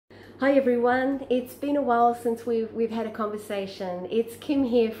Hi everyone, it's been a while since we've had a conversation. It's Kim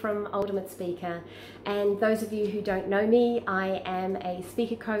here from Ultimate Speaker, and those of you who don't know me, I am a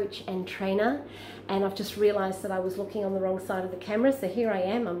speaker coach and trainer, and I've just realized that I was looking on the wrong side of the camera, so here I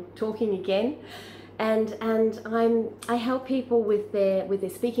am, I'm talking again. And I help people with their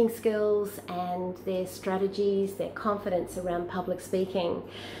speaking skills and their strategies, their confidence around public speaking.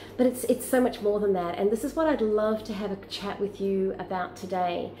 But it's so much more than that, and this is what I'd love to have a chat with you about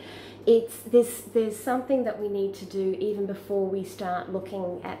today. There's something that we need to do even before we start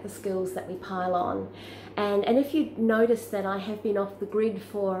looking at the skills that we pile on. And if you notice that I have been off the grid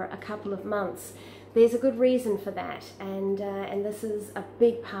for a couple of months, there's a good reason for that, and this is a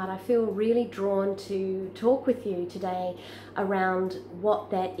big part. I feel really drawn to talk with you today around what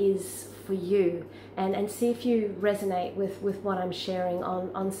that is for you, and see if you resonate with what I'm sharing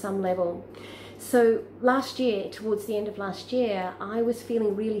on some level. So last year, towards the end of last year, I was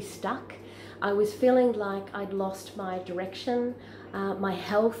feeling really stuck. I was feeling like I'd lost my direction. My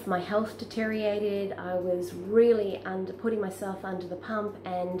health deteriorated. I was really putting myself under the pump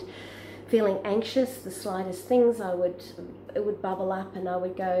and feeling anxious. The slightest things it would bubble up, and I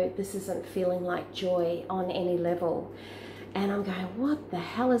would go, this isn't feeling like joy on any level. And I'm going, what the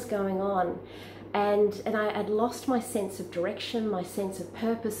hell is going on? And I had lost my sense of direction, my sense of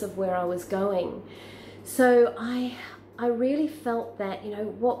purpose of where I was going. So I really felt that,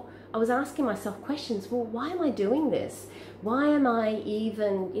 what I was asking myself questions. Well, why am I doing this? Why am I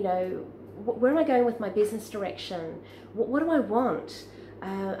even, where am I going with my business direction? What do I want?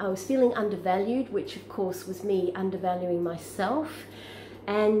 I was feeling undervalued, which of course was me undervaluing myself,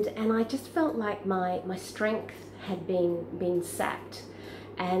 and I just felt like my strength had been sapped,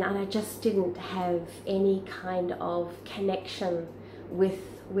 and I just didn't have any kind of connection with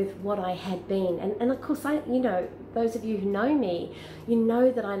what I had been. And of course, those of you who know me, you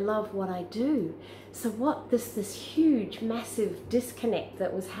know that I love what I do. So what this huge, massive disconnect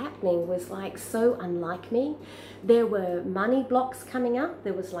that was happening was like so unlike me. There were money blocks coming up.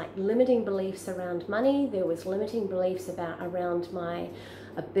 There was like limiting beliefs around money. There was limiting beliefs around my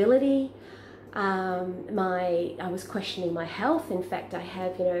ability. I was questioning my health. In fact, I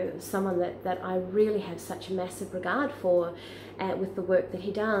have, someone that I really have such a massive regard for with the work that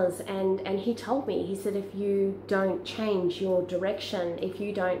he does. And he told me, he said, if you don't change your direction, if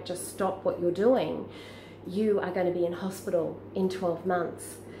you don't just stop what you're doing, you are going to be in hospital in 12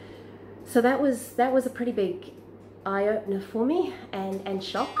 months. So that was a pretty big eye-opener for me, and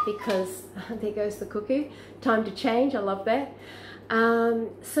shock, because there goes the cuckoo. Time to change. I love that.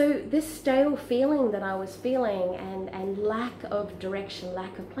 So this stale feeling that I was feeling, and lack of direction,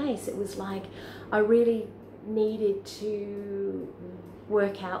 lack of place, it was like I really needed to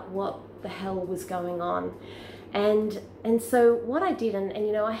work out what the hell was going on. And so what I did,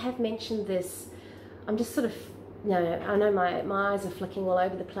 and I have mentioned this, I'm just sort of, I know my eyes are flicking all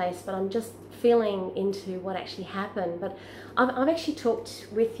over the place, but I'm just feeling into what actually happened. But I've actually talked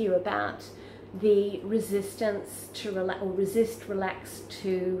with you about the resistance to resist, relax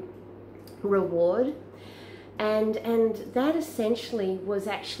to reward, and that essentially was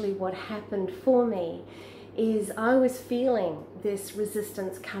actually what happened for me. Is I was feeling this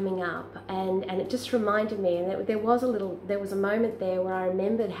resistance coming up, and it just reminded me, and there was a moment there where I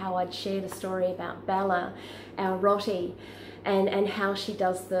remembered how I'd shared a story about Bella, our Rottie, and how she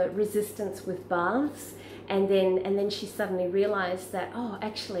does the resistance with baths. And then she suddenly realized that, oh,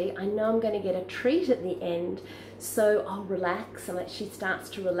 actually, I know I'm going to get a treat at the end, so I'll relax. And she starts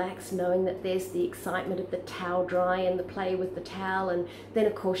to relax, knowing that there's the excitement of the towel dry and the play with the towel. And then,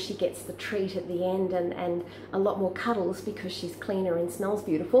 of course, she gets the treat at the end, and a lot more cuddles because she's cleaner and smells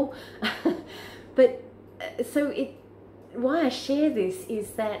beautiful. But so why I share this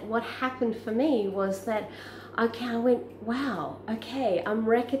is that what happened for me was that, okay, I went, wow, okay, I'm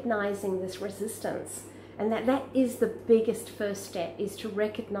recognizing this resistance. And that is the biggest first step, is to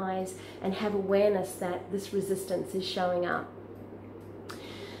recognize and have awareness that this resistance is showing up.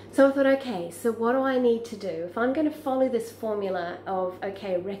 So I thought, okay, so what do I need to do? If I'm going to follow this formula of,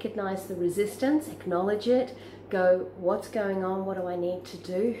 okay, recognize the resistance, acknowledge it, go, what's going on? What do I need to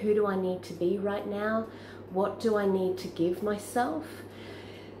do? Who do I need to be right now? What do I need to give myself?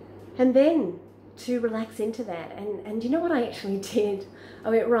 And then to relax into that. And you know what I actually did? I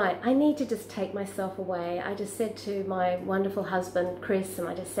went, right, I need to just take myself away. I just said to my wonderful husband, Chris, and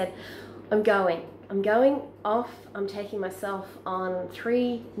I just said, I'm going off. I'm taking myself on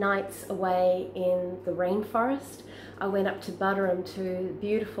 3 nights away in the rainforest. I went up to Butterham to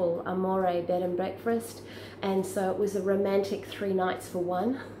beautiful Amore bed and breakfast. And so it was a romantic 3 nights for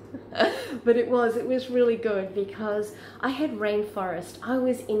one. But it was really good because I had rainforest. I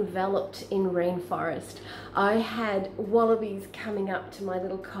was enveloped in rainforest. I had wallabies coming up to my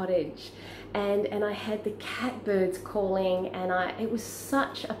little cottage, and I had the catbirds calling, and it was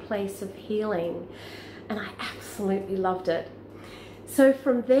such a place of healing, and I absolutely loved it. So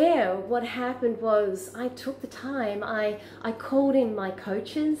from there, what happened was I took the time, I called in my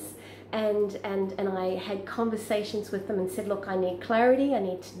coaches, and I had conversations with them and said, look, I need clarity, I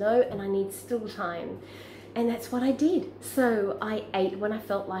need to know, and I need still time. And that's what I did. So I ate when I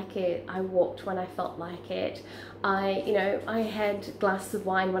felt like it. I walked when I felt like it. I had glasses of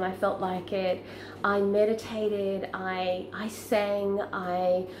wine when I felt like it. I meditated, I sang,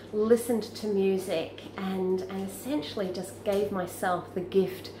 I listened to music, and essentially just gave myself the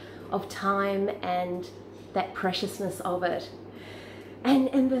gift of time and that preciousness of it.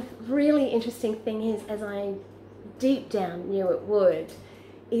 And the really interesting thing is, as I deep down knew it would,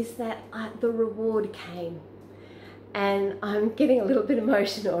 is that the reward came. And I'm getting a little bit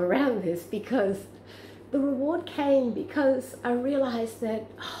emotional around this because the reward came because I realized that,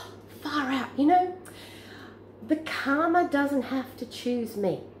 far out, the karma doesn't have to choose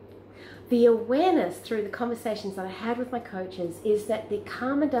me. The awareness through the conversations that I had with my coaches is that the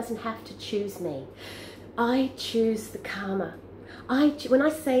karma doesn't have to choose me. I choose the karma. When I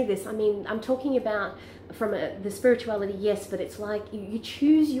say this, I mean, I'm talking about from the spirituality, yes, but it's like you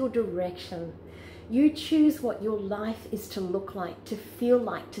choose your direction. You choose what your life is to look like, to feel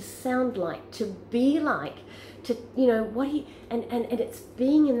like, to sound like, to be like, to, and it's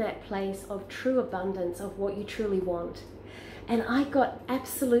being in that place of true abundance of what you truly want. And I got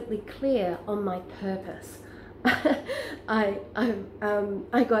absolutely clear on my purpose. I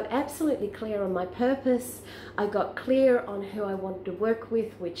got absolutely clear on my purpose. I got clear on who I wanted to work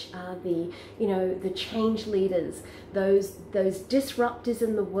with, which are the change leaders, those disruptors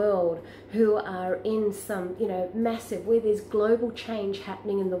in the world who are in some, massive, where there's global change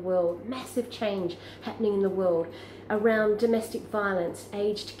happening in the world, massive change happening in the world around domestic violence,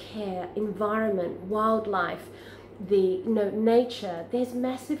 aged care, environment, wildlife, nature. There's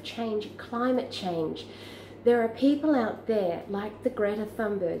massive change, climate change. There are people out there like the Greta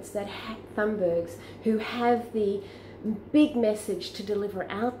Thunbergs who have the big message to deliver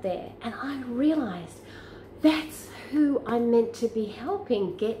out there. And I realized that's who I'm meant to be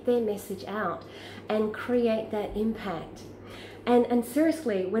helping get their message out and create that impact. And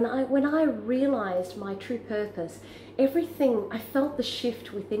seriously, when I realized my true purpose, everything, I felt the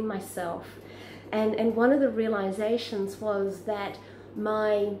shift within myself. And one of the realizations was that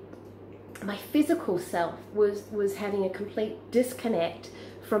my physical self was having a complete disconnect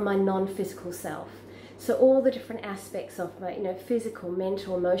from my non-physical self. So all the different aspects of my, physical,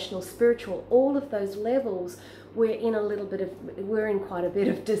 mental, emotional, spiritual, all of those levels, we're in quite a bit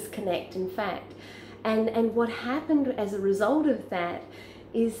of disconnect, in fact. And what happened as a result of that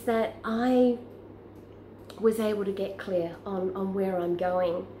is that I was able to get clear on where I'm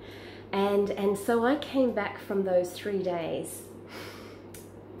going. And so I came back from those 3 days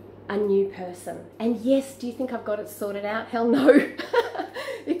a new person. And yes, do you think I've got it sorted out? Hell no.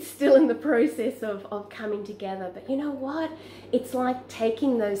 It's still in the process of coming together. But you know what? It's like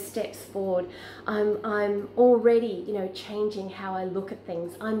taking those steps forward. I'm already, changing how I look at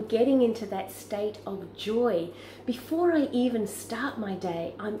things. I'm getting into that state of joy. Before I even start my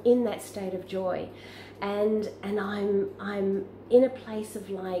day, I'm in that state of joy. And I'm in a place of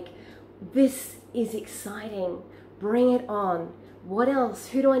like, this is exciting. Bring it on. What else?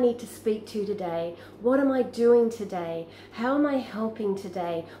 Who do I need to speak to today? What am I doing today? How am I helping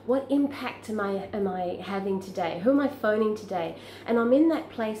today? What impact am I having today? Who am I phoning today? And I'm in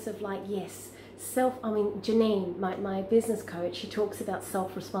that place of like, yes, Janine, my business coach, she talks about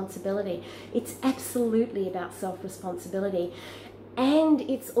self-responsibility. It's absolutely about self-responsibility. And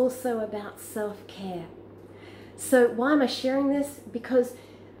it's also about self-care. So why am I sharing this? Because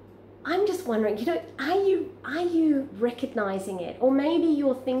I'm just wondering, are you recognizing it? Or maybe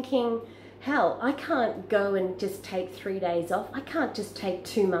you're thinking, hell, I can't go and just take 3 days off. I can't just take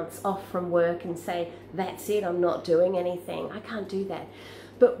 2 months off from work and say, that's it, I'm not doing anything. I can't do that.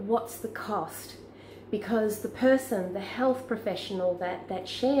 But what's the cost? Because the person, the health professional that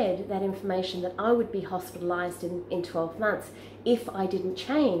shared that information that I would be hospitalized in 12 months if I didn't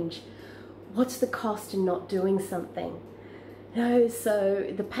change, what's the cost in not doing something? So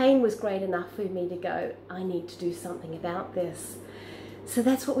the pain was great enough for me to go, I need to do something about this. So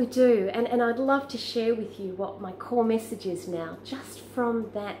that's what we do. And I'd love to share with you what my core message is now, just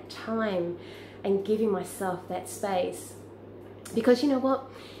from that time and giving myself that space. Because you know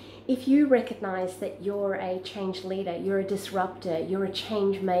what? if you recognize that you're a change leader, you're a disruptor, you're a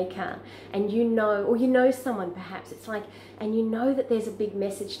change maker, and you know, or you know someone perhaps, it's like, and you know that there's a big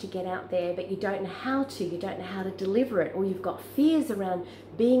message to get out there, but you don't know how to, you don't know how to deliver it, or you've got fears around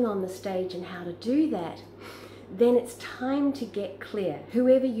being on the stage and how to do that, then it's time to get clear.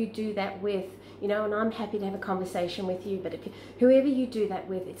 Whoever you do that with, you know, and I'm happy to have a conversation with you, but whoever you do that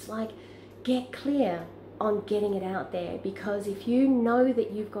with, it's like, get clear on getting it out there, because if you know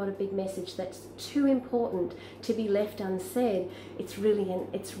that you've got a big message that's too important to be left unsaid, it's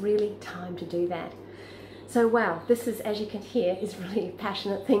really time to do that. So wow, this is, as you can hear, is really a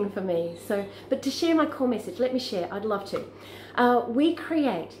passionate thing for me. So, but to share my core message, let me share, I'd love to. We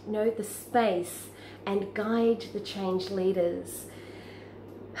create, you know, the space and guide the change leaders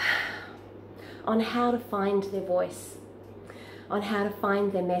on how to find their voice, on how to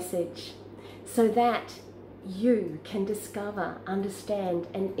find their message, so that you can discover, understand,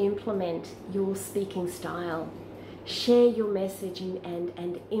 and implement your speaking style. Share your message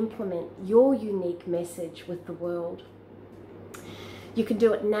and implement your unique message with the world. You can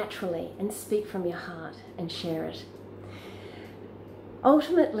do it naturally and speak from your heart and share it.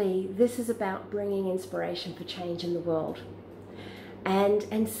 Ultimately, this is about bringing inspiration for change in the world.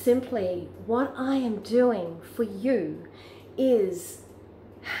 And simply, what I am doing for you is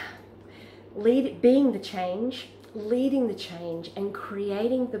being the change, leading the change, and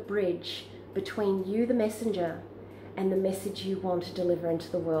creating the bridge between you, the messenger, and the message you want to deliver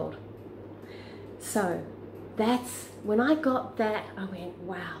into the world. So that's, when I got that, I went,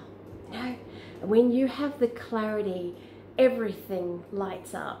 wow. You know, when you have the clarity, everything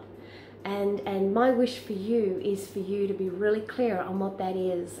lights up. And my wish for you is for you to be really clear on what that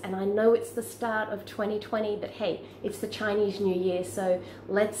is. And I know it's the start of 2020, but hey, it's the Chinese New Year, so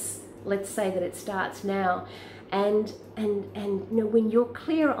let's say that it starts now. And you know, when you're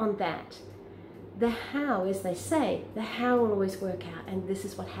clear on that, the how, as they say, the how will always work out, and this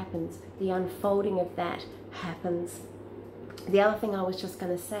is what happens. The unfolding of that happens. The other thing I was just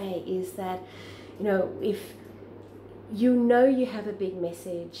going to say is that, you know, if you know you have a big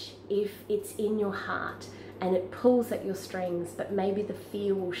message, if it's in your heart and it pulls at your strings, but maybe the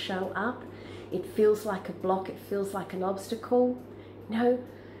fear will show up, it feels like a block, it feels like an obstacle, no,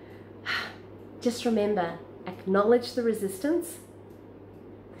 just remember, acknowledge the resistance,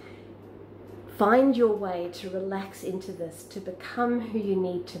 find your way to relax into this, to become who you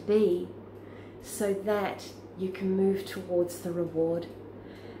need to be, so that you can move towards the reward.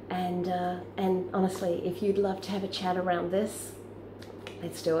 And honestly, if you'd love to have a chat around this,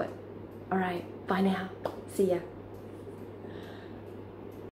 let's do it. All right, bye now. See ya.